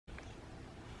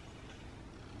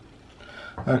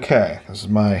Okay, this is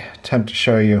my attempt to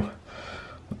show you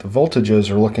what the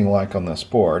voltages are looking like on this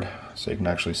board, so you can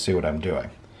actually see what I'm doing.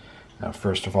 Now,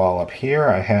 first of all, up here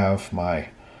I have my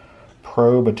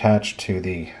probe attached to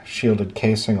the shielded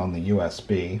casing on the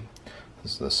USB.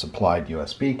 This is the supplied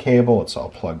USB cable. It's all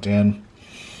plugged in.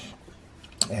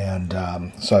 And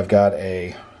so I've got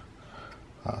a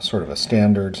sort of a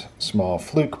standard small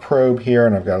fluke probe here,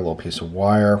 and I've got a little piece of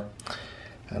wire.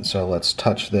 And so let's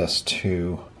touch this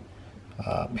to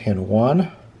pin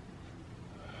 1.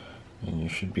 And you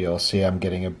should be able to see I'm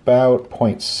getting about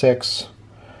 0.6,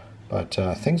 but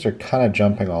things are kind of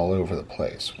jumping all over the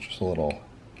place, which is a little...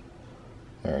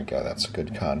 There we go, that's a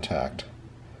good contact.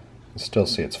 You can still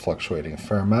see it's fluctuating a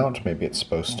fair amount, maybe it's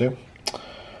supposed to.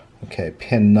 Okay,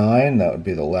 pin 9, that would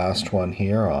be the last one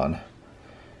here on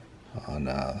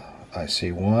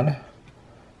IC1.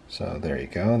 So there you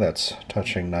go, that's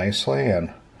touching nicely,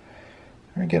 and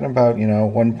we're getting about,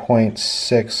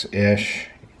 1.6-ish.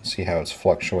 You can see how it's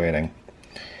fluctuating.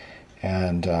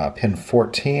 And pin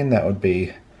 14, that would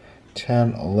be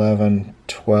 10, 11,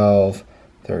 12,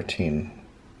 13,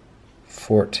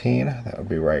 14. That would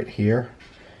be right here.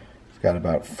 We've got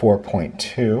about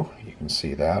 4.2. You can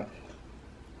see that.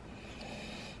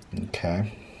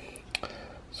 Okay.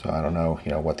 So I don't know,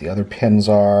 what the other pins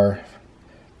are.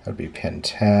 That would be pin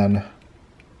 10,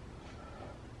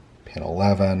 pin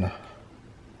 11,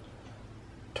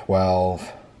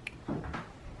 12,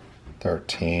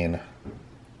 13,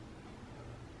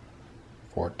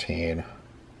 14,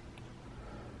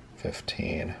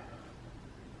 15,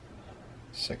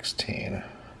 16,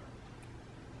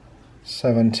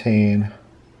 17,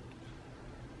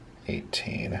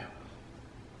 18.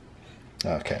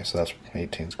 Okay, so that's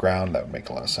 18's ground. That would make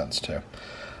a lot of sense too.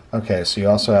 Okay, so you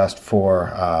also asked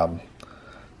for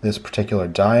this particular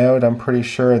diode, I'm pretty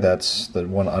sure. That's the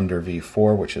one under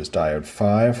V4, which is diode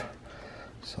 5.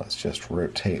 So let's just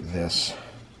rotate this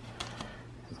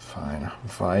with a fine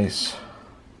vise.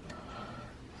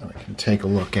 And we can take a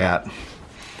look at,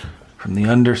 from the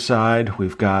underside,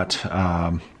 we've got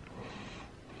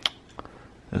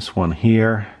this one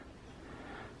here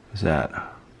is at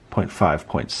 0.5,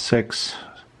 0.6,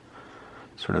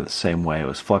 sort of the same way it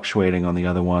was fluctuating on the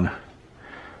other one.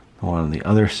 The one on the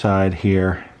other side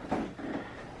here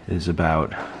is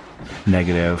about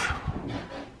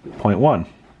 -0.1.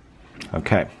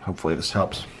 Okay, hopefully this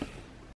helps.